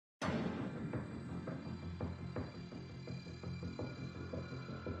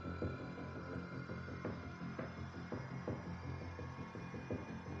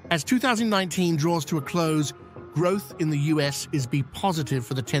As 2019 draws to a close, growth in the US is be positive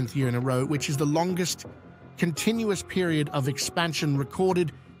for the 10th year in a row, which is the longest continuous period of expansion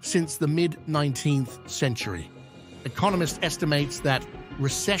recorded since the mid-19th century. Economists estimates that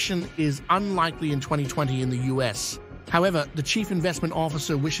recession is unlikely in 2020 in the US. However, the Chief Investment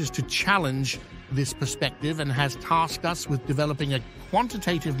Officer wishes to challenge this perspective and has tasked us with developing a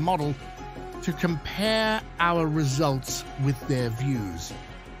quantitative model to compare our results with their views.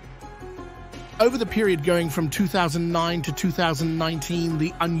 Over the period going from 2009 to 2019,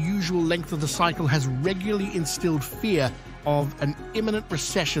 the unusual length of the cycle has regularly instilled fear of an imminent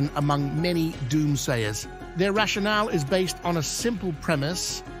recession among many doomsayers. Their rationale is based on a simple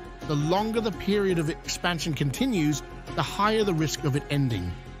premise: the longer the period of expansion continues, the higher the risk of it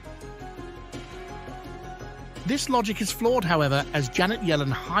ending. This logic is flawed, however, as Janet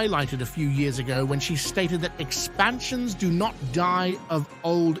Yellen highlighted a few years ago when she stated that expansions do not die of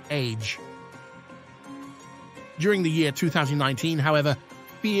old age. During the year 2019, however,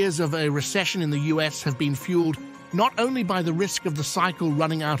 fears of a recession in the US have been fueled not only by the risk of the cycle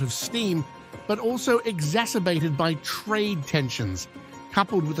running out of steam, but also exacerbated by trade tensions,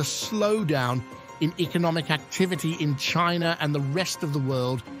 coupled with a slowdown in economic activity in China and the rest of the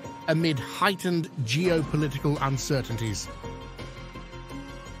world amid heightened geopolitical uncertainties.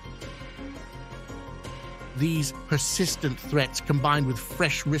 These persistent threats, combined with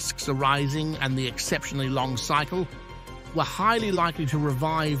fresh risks arising and the exceptionally long cycle, were highly likely to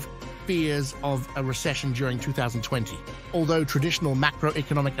revive fears of a recession during 2020. Although traditional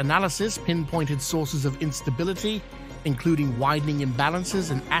macroeconomic analysis pinpointed sources of instability, including widening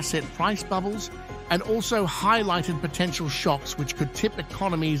imbalances and asset price bubbles, and also highlighted potential shocks which could tip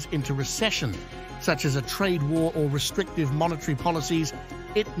economies into recession, such as a trade war or restrictive monetary policies,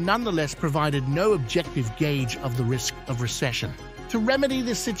 it nonetheless provided no objective gauge of the risk of recession. To remedy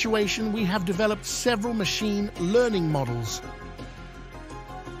this situation, we have developed several machine learning models.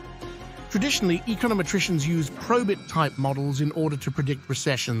 Traditionally, econometricians use Probit-type models in order to predict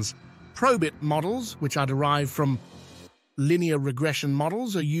recessions. Probit models, which are derived from linear regression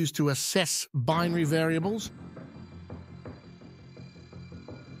models, are used to assess binary variables.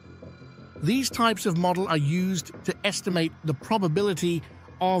 These types of model are used to estimate the probability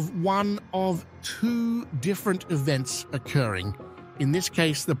of one of two different events occurring. In this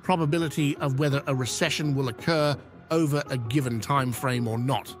case, the probability of whether a recession will occur over a given time frame or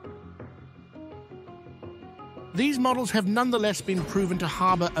not. These models have nonetheless been proven to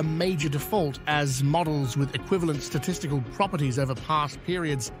harbor a major default, as models with equivalent statistical properties over past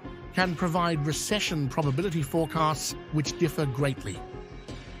periods can provide recession probability forecasts which differ greatly.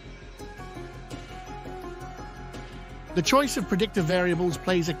 The choice of predictive variables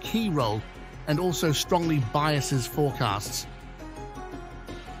plays a key role and also strongly biases forecasts.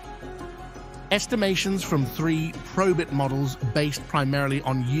 Estimations from 3 Probit models based primarily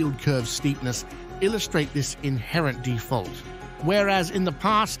on yield curve steepness illustrate this inherent default. Whereas in the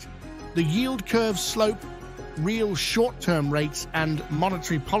past, the yield curve slope, real short-term rates, and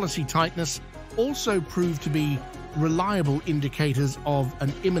monetary policy tightness also proved to be reliable indicators of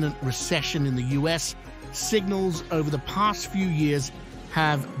an imminent recession in the US, signals over the past few years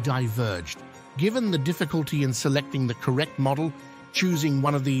have diverged. Given the difficulty in selecting the correct model, choosing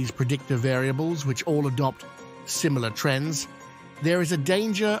one of these predictor variables which all adopt similar trends, there is a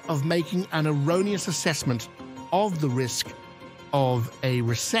danger of making an erroneous assessment of the risk of a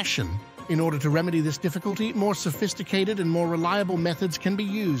recession. In order to remedy this difficulty, more sophisticated and more reliable methods can be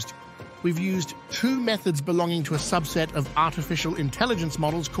used. We've used 2 methods belonging to a subset of artificial intelligence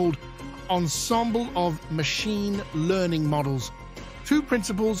models called ensemble of machine learning models. 2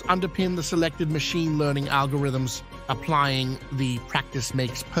 principles underpin the selected machine learning algorithms, applying the practice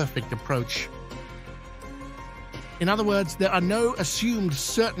makes perfect approach. In other words, there are no assumed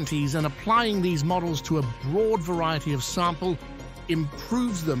certainties, and applying these models to a broad variety of sample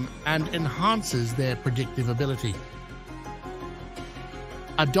improves them and enhances their predictive ability.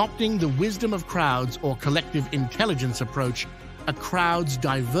 Adopting the wisdom of crowds or collective intelligence approach, a crowd's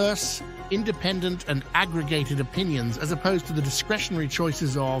diverse, independent and aggregated opinions, as opposed to the discretionary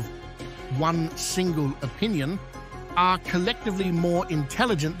choices of one single opinion, are collectively more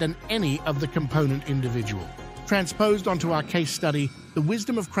intelligent than any of the component individual. Transposed onto our case study, the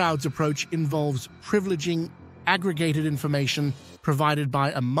wisdom of crowds approach involves privileging aggregated information provided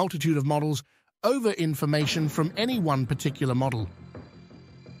by a multitude of models over information from any one particular model.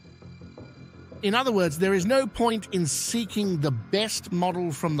 In other words, there is no point in seeking the best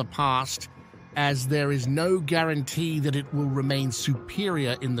model from the past, as there is no guarantee that it will remain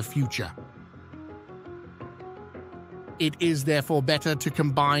superior in the future. It is therefore better to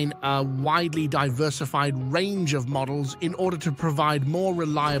combine a widely diversified range of models in order to provide more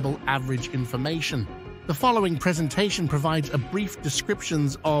reliable average information. The following presentation provides a brief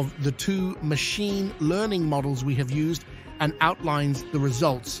descriptions of the two machine learning models we have used and outlines the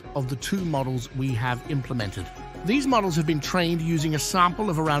results of the two models we have implemented. These models have been trained using a sample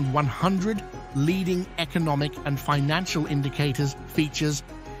of around 100 leading economic and financial indicators, features,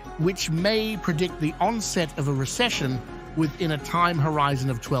 which may predict the onset of a recession within a time horizon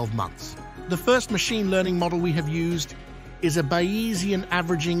of 12 months. The first machine learning model we have used is a Bayesian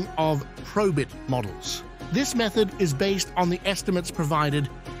averaging of Probit models. This method is based on the estimates provided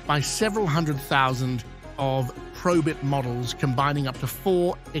by several hundred thousand of Probit models combining up to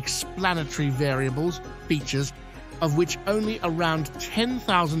 4 explanatory variables, features, of which only around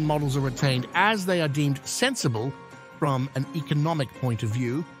 10,000 models are retained as they are deemed sensible from an economic point of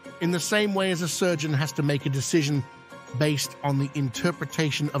view, in the same way as a surgeon has to make a decision based on the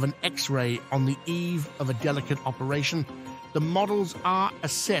interpretation of an X-ray on the eve of a delicate operation. The models are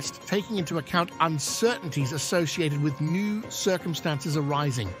assessed taking into account uncertainties associated with new circumstances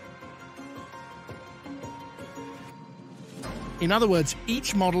arising. In other words,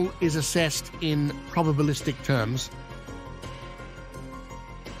 each model is assessed in probabilistic terms.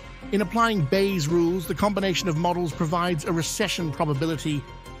 In applying Bayes' rules, the combination of models provides a recession probability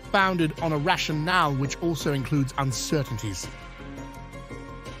founded on a rationale which also includes uncertainties.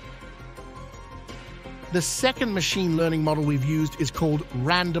 The second machine learning model we've used is called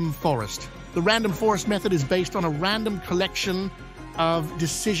random forest. The random forest method is based on a random collection of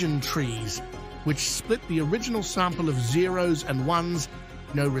decision trees, which split the original sample of zeros and ones,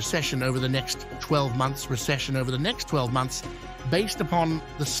 no recession over the next 12 months, recession over the next 12 months, based upon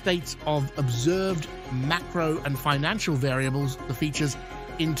the states of observed macro and financial variables, the features,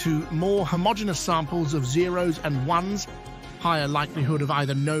 into more homogeneous samples of zeros and ones, higher likelihood of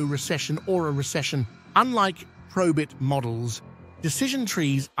either no recession or a recession. Unlike Probit models, decision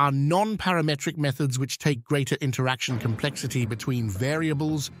trees are non-parametric methods which take greater interaction complexity between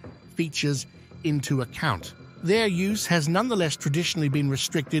variables, features, into account. Their use has nonetheless traditionally been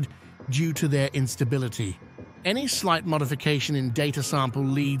restricted due to their instability. Any slight modification in data sample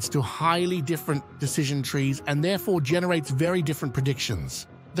leads to highly different decision trees and therefore generates very different predictions.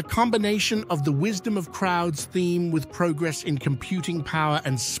 The combination of the wisdom of crowds theme with progress in computing power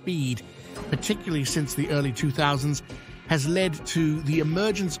and speed, particularly since the early 2000s, has led to the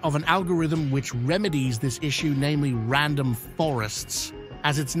emergence of an algorithm which remedies this issue, namely random forests.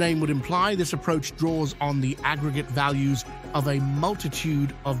 As its name would imply, this approach draws on the aggregate values of a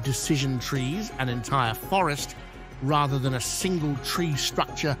multitude of decision trees, an entire forest, rather than a single tree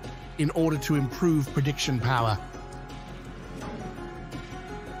structure, in order to improve prediction power.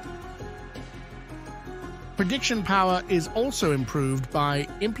 Prediction power is also improved by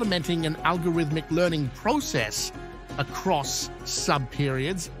implementing an algorithmic learning process across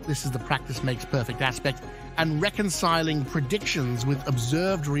sub-periods. This is the practice makes perfect aspect, and reconciling predictions with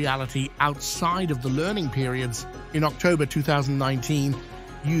observed reality outside of the learning periods. In October 2019,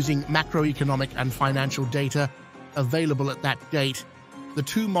 using macroeconomic and financial data available at that date, the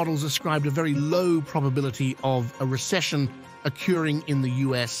two models ascribed a very low probability of a recession occurring in the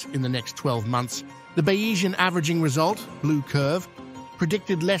US in the next 12 months. The Bayesian averaging result, blue curve,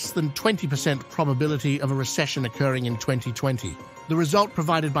 predicted less than 20% probability of a recession occurring in 2020. The result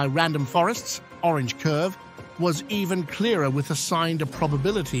provided by random forests, orange curve, was even clearer with assigned a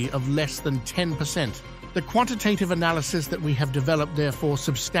probability of less than 10%. The quantitative analysis that we have developed therefore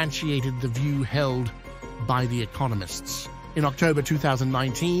substantiated the view held by the economists. In October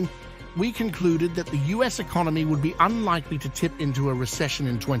 2019, we concluded that the US economy would be unlikely to tip into a recession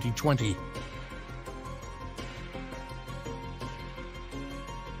in 2020.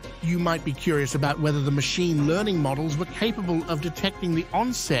 You might be curious about whether the machine learning models were capable of detecting the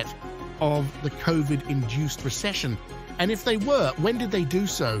onset of the COVID-induced recession, and if they were, when did they do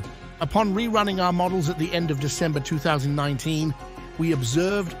so? Upon rerunning our models at the end of December 2019, we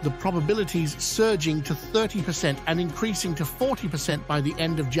observed the probabilities surging to 30% and increasing to 40% by the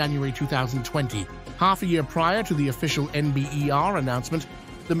end of January 2020. Half a year prior to the official NBER announcement,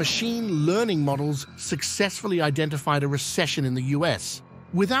 the machine learning models successfully identified a recession in the US.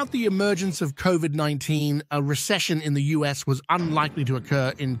 Without the emergence of COVID-19, a recession in the US was unlikely to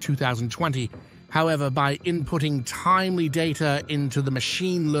occur in 2020. However, by inputting timely data into the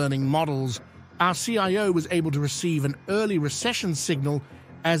machine learning models, our CIO was able to receive an early recession signal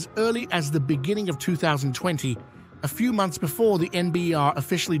as early as the beginning of 2020, a few months before the NBER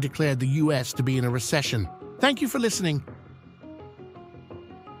officially declared the US to be in a recession. Thank you for listening.